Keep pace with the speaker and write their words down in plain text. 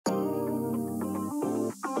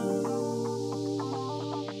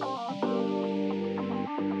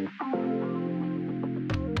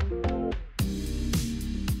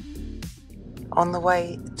On the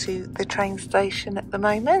way to the train station at the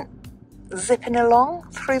moment, zipping along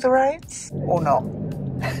through the roads, or not.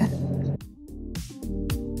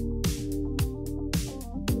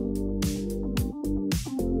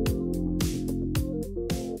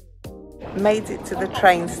 Made it to the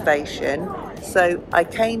train station, so I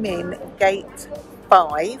came in gate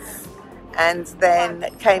 5 and then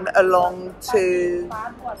came along to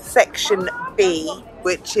section B,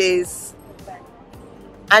 which is,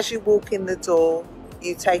 as you walk in the door,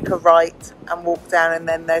 you take a right and walk down, and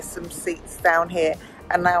then there's some seats down here.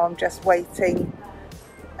 And now I'm just waiting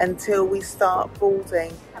until we start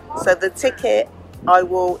boarding. So the ticket, I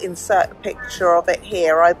will insert a picture of it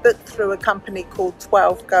here. I booked through a company called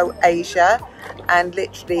 12 Go Asia, and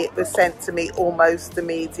literally it was sent to me almost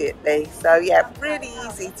immediately. So yeah, really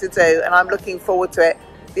easy to do, and I'm looking forward to it.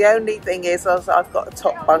 The only thing is I've got a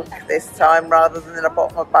top bunk this time rather than a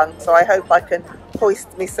bottom bunk, so I hope I can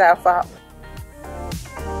hoist myself up.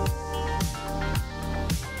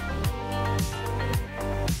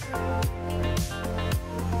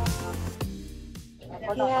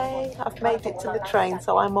 Yay, I've made it to the train,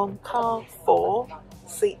 so I'm on car 4,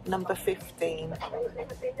 seat number 15.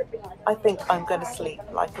 I think I'm going to sleep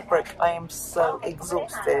like a brick. I am so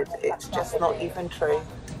exhausted, it's just not even true.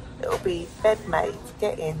 It'll be bed made,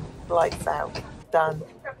 get in, lights out, done.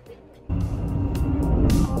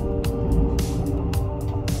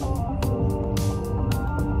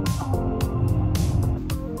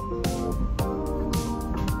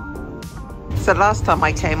 So last time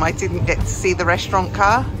I came, I didn't get to see the restaurant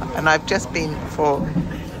car, and I've just been for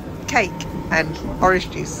cake and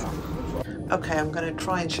orange juice. Okay, I'm going to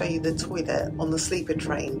try and show you the toilet on the sleeper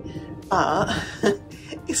train, but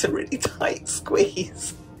it's a really tight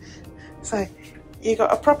squeeze. So you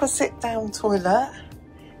got a proper sit-down toilet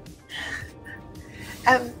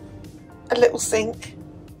and a little sink,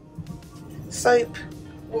 soap,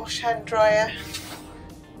 wash hand dryer,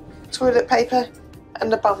 toilet paper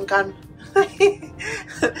and a bum gun.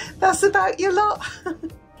 That's about your lot.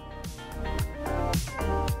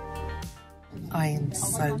 I am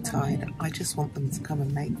so tired. I just want them to come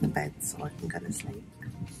and make the bed so I can go to sleep.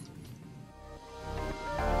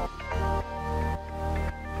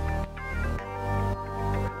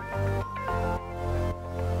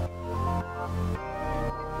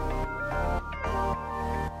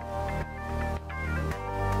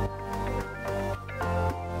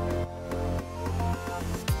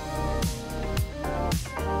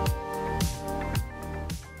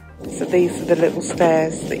 So these are the little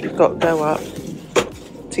stairs that you've got to go up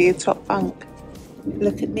to your top bunk.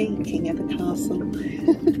 Look at me, king of the castle.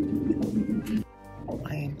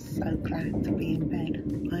 I am so glad to be in bed.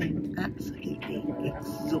 I am absolutely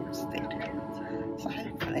exhausted. So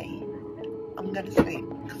hopefully I'm going to sleep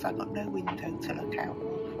because I've got no window to look out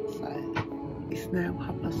of. So it's now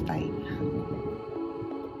 8:30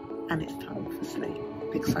 and it's time for sleep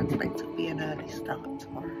because I'm meant to be an early start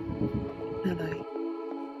tomorrow. No, no.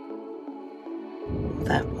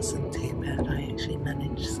 That wasn't too bad. I actually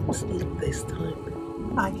managed some sleep this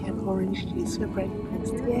time. I have orange juice for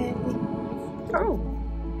breakfast. Yay! Oh,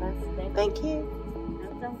 thank you.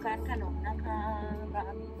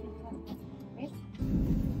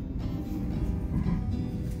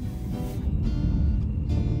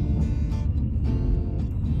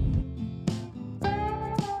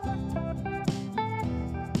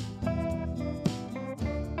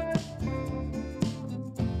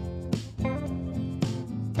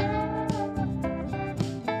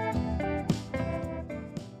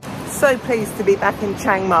 So pleased to be back in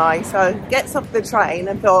Chiang Mai. So gets off the train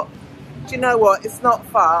and thought, do you know what, it's not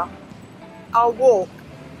far, I'll walk.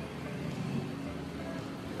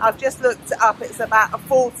 I've just looked it up, it's about a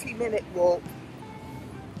 40-minute walk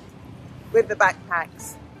with the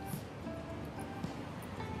backpacks.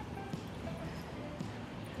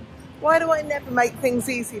 Why do I never make things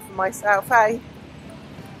easy for myself, eh?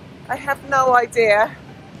 I have no idea.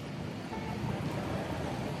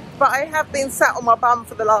 But I have been sat on my bum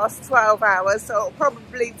for the last 12 hours, so it'll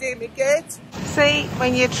probably do me good. See,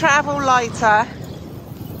 when you travel lighter,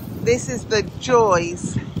 this is the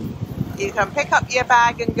joys. You can pick up your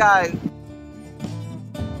bag and go.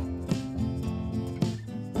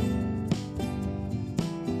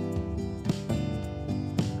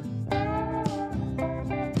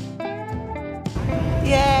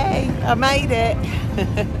 Yay, I made it.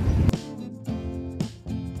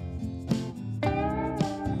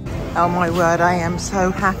 Oh my word, I am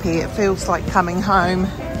so happy. It feels like coming home.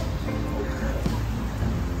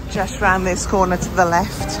 Just round this corner to the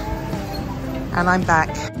left and I'm back.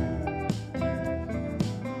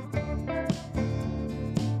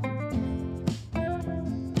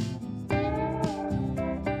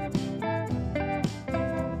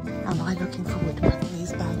 I looking forward to putting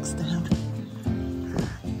these bags down.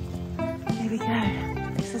 Here we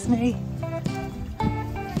go. This is me.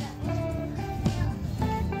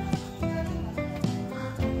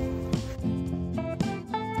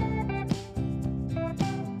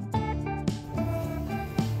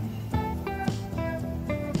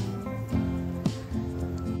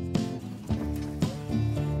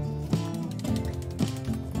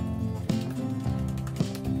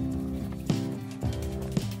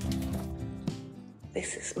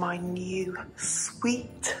 This is my new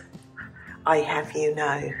suite. I have you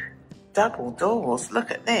know, double doors. Look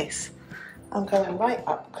at this. I'm going right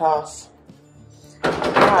up class.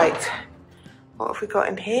 Right, what have we got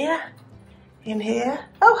in here? In here,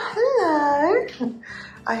 oh hello.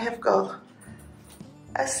 I have got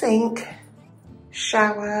a sink,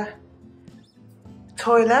 shower,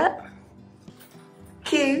 toilet.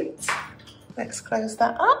 Cute. Let's close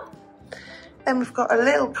that up. Then we've got a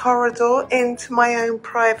little corridor into my own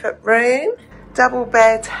private room. Double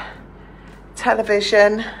bed,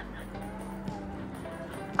 television.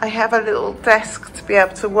 I have a little desk to be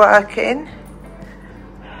able to work in.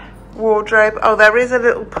 Wardrobe. Oh, there is a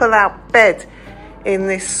little pull-out bed in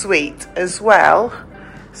this suite as well.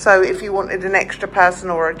 So if you wanted an extra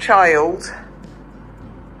person or a child.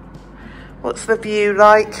 What's the view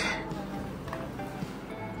like?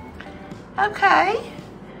 Okay.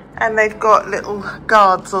 And they've got little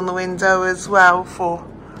guards on the window as well for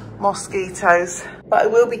mosquitoes. But I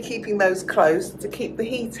will be keeping those closed to keep the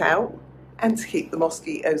heat out and to keep the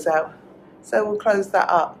mosquitoes out. So we'll close that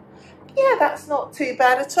up. Yeah, that's not too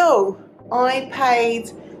bad at all. I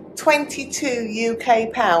paid 22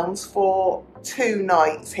 UK pounds for 2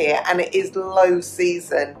 nights here, and it is low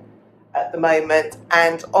season at the moment.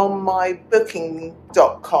 And on my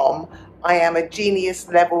booking.com, I am a Genius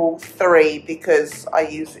level 3 because I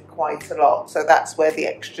use it quite a lot. So that's where the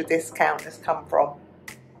extra discount has come from.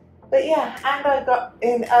 But yeah, and I got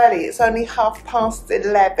in early. It's only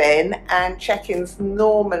 11:30 and check-in's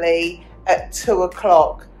normally at 2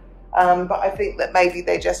 o'clock. But I think that maybe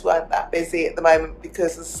they just weren't that busy at the moment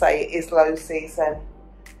because, as I say, it is low season.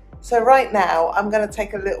 So right now I'm going to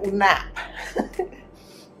take a little nap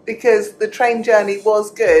because the train journey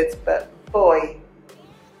was good, but boy,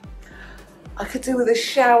 I could do with a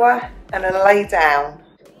shower and a lay down.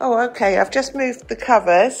 Oh, okay, I've just moved the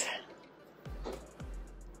covers.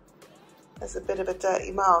 There's a bit of a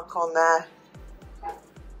dirty mark on there.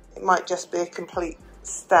 It might just be a complete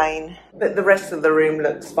stain. But the rest of the room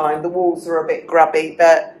looks fine. The walls are a bit grubby,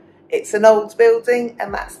 but it's an old building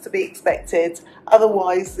and that's to be expected.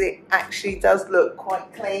 Otherwise, it actually does look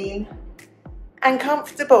quite clean and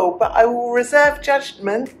comfortable, but I will reserve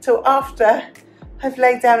judgment till after I've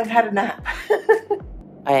laid down and had a nap.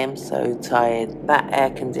 I am so tired. That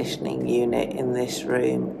air conditioning unit in this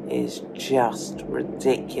room is just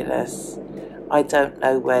ridiculous. I don't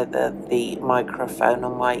know whether the microphone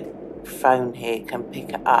on my phone here can pick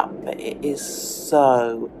it up, but it is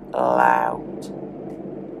so loud.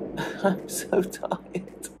 I'm so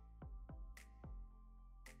tired.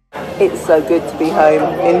 It's so good to be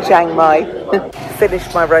home in Chiang Mai.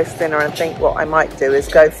 Finished my roast dinner and think what I might do is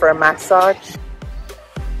go for a massage.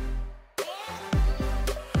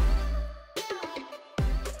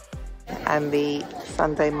 And the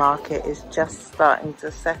Sunday market is just starting to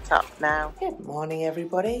set up now. Good morning,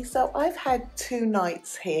 everybody. So I've had 2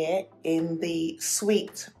 nights here in the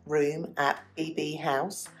suite room at BB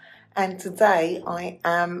House, and today I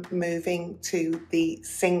am moving to the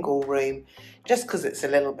single room just because it's a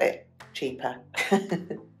little bit cheaper.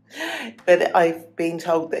 But I've been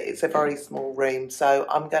told that it's a very small room, so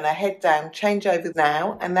I'm going to head down, change over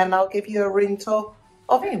now, and then I'll give you a room tour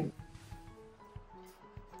of him.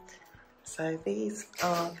 So these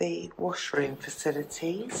are the washroom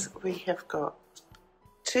facilities. We have got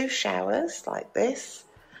 2 showers like this,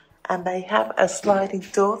 and they have a sliding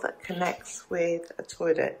door that connects with a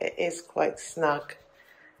toilet. It is quite snug.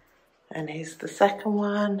 And here's the second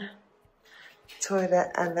one,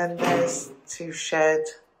 toilet, and then there's 2 shared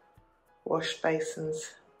wash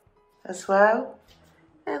basins as well.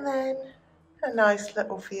 And then a nice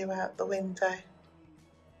little view out the window.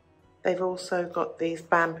 They've also got these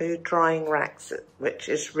bamboo drying racks, which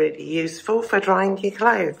is really useful for drying your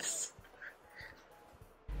clothes.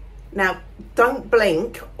 Now, don't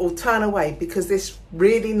blink or turn away because this is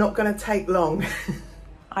really not going to take long.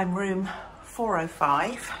 I'm room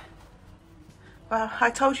 405. Well, I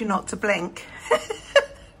told you not to blink.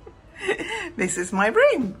 This is my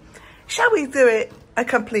room. Shall we do it a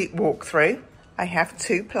complete walkthrough? I have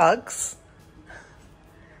 2 plugs.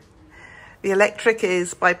 The electric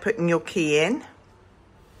is by putting your key in.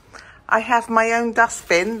 I have my own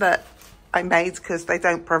dustbin that I made because they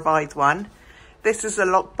don't provide one. This is a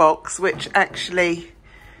lockbox, which actually,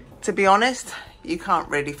 to be honest, you can't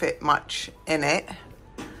really fit much in it.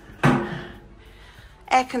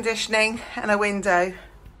 Air conditioning and a window,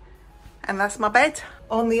 and that's my bed.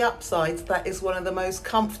 On the upside, that is one of the most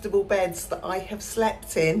comfortable beds that I have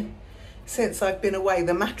slept in since I've been away.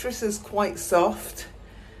 The mattress is quite soft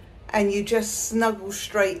and you just snuggle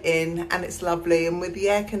straight in, and it's lovely. And with the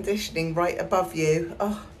air conditioning right above you,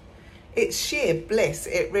 oh, it's sheer bliss,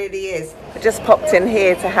 it really is. I just popped in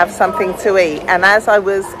here to have something to eat, and as I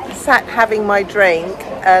was sat having my drink,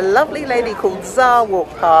 a lovely lady called Zara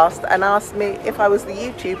walked past and asked me if I was the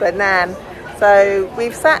YouTuber Nan. So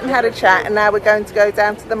we've sat and had a chat, and now we're going to go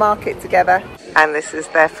down to the market together. And this is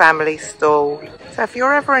their family stall. So if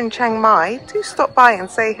you're ever in Chiang Mai, do stop by and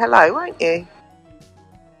say hello, won't you?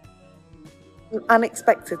 An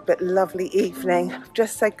unexpected but lovely evening. I've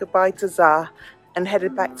just said goodbye to Zara and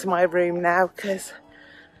headed back to my room now because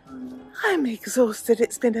I'm exhausted.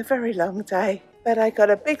 It's been a very long day, but I got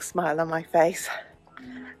a big smile on my face,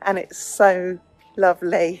 and it's so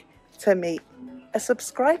lovely to meet a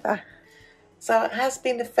subscriber. So it has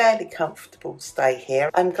been a fairly comfortable stay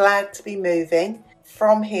here. I'm glad to be moving.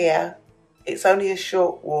 From here, it's only a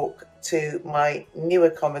short walk to my new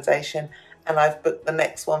accommodation, and I've booked the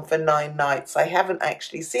next one for 9 nights. I haven't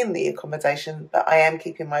actually seen the accommodation, but I am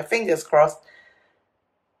keeping my fingers crossed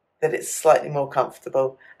that it's slightly more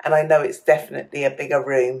comfortable, and I know it's definitely a bigger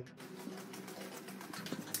room.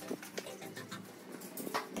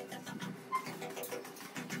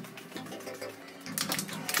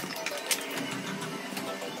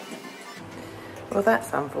 Well,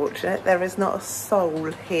 that's unfortunate. There is not a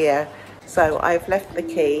soul here. So I've left the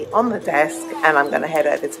key on the desk, and I'm going to head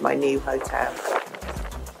over to my new hotel.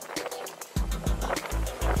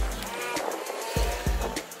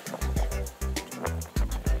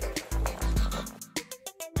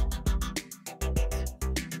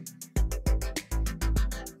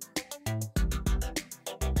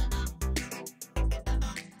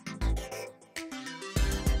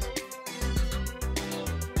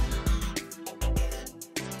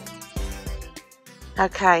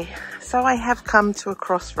 Okay, so I have come to a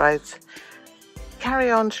crossroads. Carry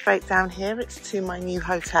on straight down here, it's to my new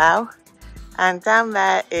hotel. And down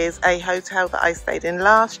there is a hotel that I stayed in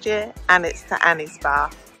last year, and it's to Annie's Bar.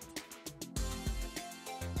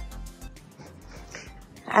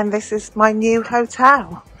 And this is my new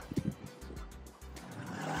hotel.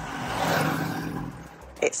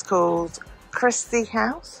 It's called Kristi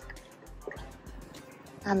House,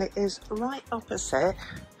 and it is right opposite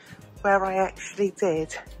where I actually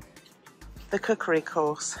did the cookery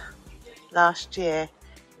course last year,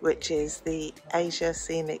 which is the Asia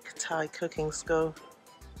Scenic Thai Cooking School.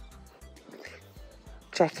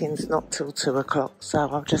 Check-in's not till 2 o'clock, so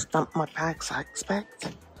I'll just dump my bags, I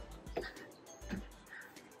expect.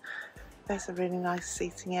 There's a really nice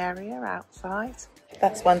seating area outside.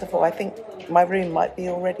 That's wonderful. I think my room might be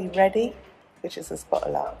already ready, which is a spot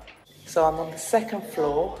alert. So I'm on the 2nd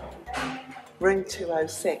floor, room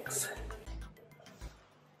 206.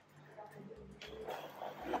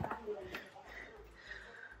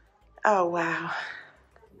 Oh wow.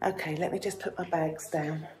 Okay, let me just put my bags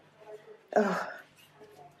down. Oh,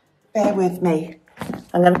 bear with me.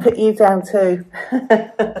 I'm going to put you down too.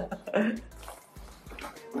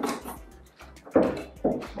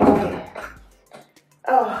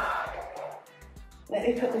 Oh, let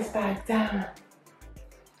me put this bag down,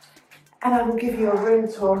 and I will give you a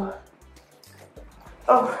room tour.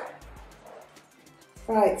 Oh,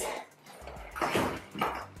 right.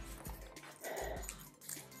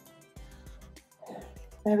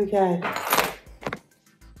 There we go.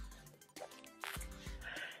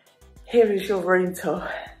 Here is your room tour.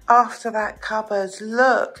 After that cupboard,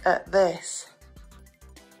 look at this.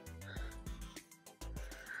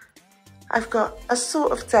 I've got a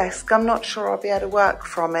sort of desk. I'm not sure I'll be able to work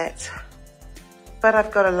from it, but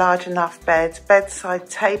I've got a large enough bed, bedside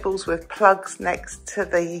tables with plugs next to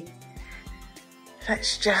the,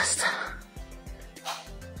 let's just,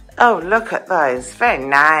 oh, look at those. Very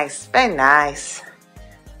nice, very nice.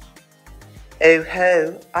 Oh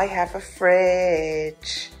ho, I have a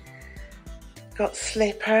fridge. Got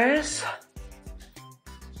slippers.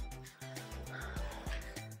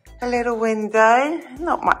 A little window,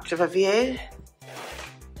 not much of a view.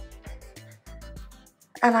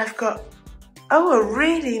 And I've got, oh, a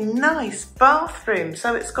really nice bathroom.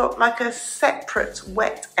 So it's got like a separate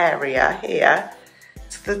wet area here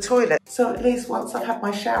to the toilet. So at least once I've had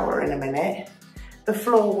my shower in a minute, the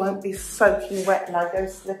floor won't be soaking wet and I go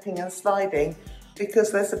slipping and sliding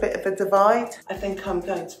because there's a bit of a divide. I think I'm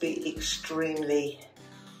going to be extremely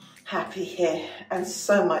happy here and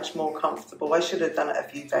so much more comfortable. I should have done it a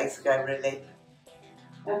few days ago, really.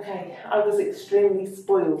 Okay, I was extremely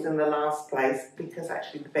spoiled in the last place because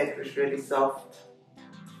actually the bed was really soft.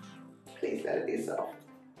 Please let it be soft.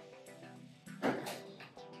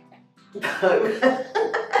 No.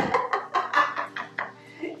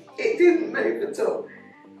 It didn't move at all.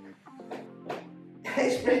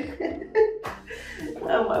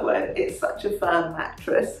 Oh my word, it's such a firm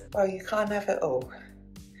mattress. Well, you can't have it all.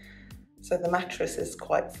 So the mattress is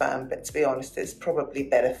quite firm, but to be honest, it's probably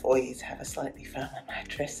better for you to have a slightly firmer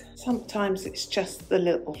mattress. Sometimes it's just the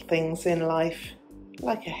little things in life,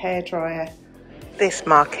 like a hairdryer. This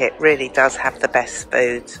market really does have the best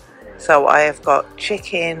food. So I have got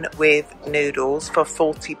chicken with noodles for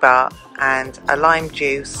 40 baht and a lime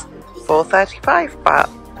juice for 35 baht.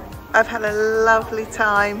 I've had a lovely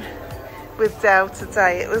time with Dell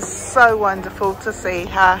today. It was so wonderful to see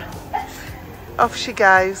her. Off she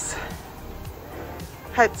goes.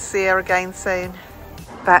 Hope to see her again soon.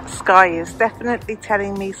 That sky is definitely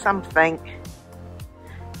telling me something,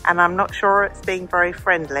 and I'm not sure it's being very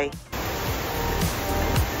friendly.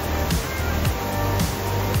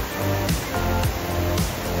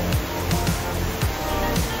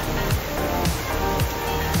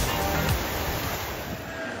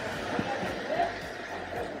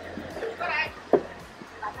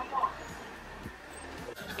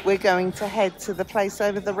 We're going to head to the place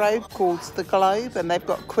over the road called The Globe, and they've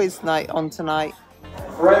got quiz night on tonight.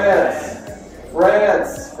 France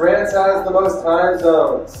has the most time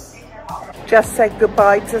zones. Just said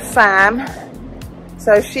goodbye to Sam.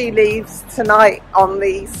 So she leaves tonight on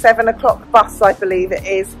the 7 o'clock bus, I believe it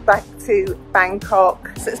is, back to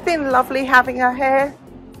Bangkok. So it's been lovely having her here.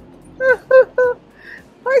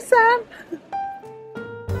 Bye, Sam.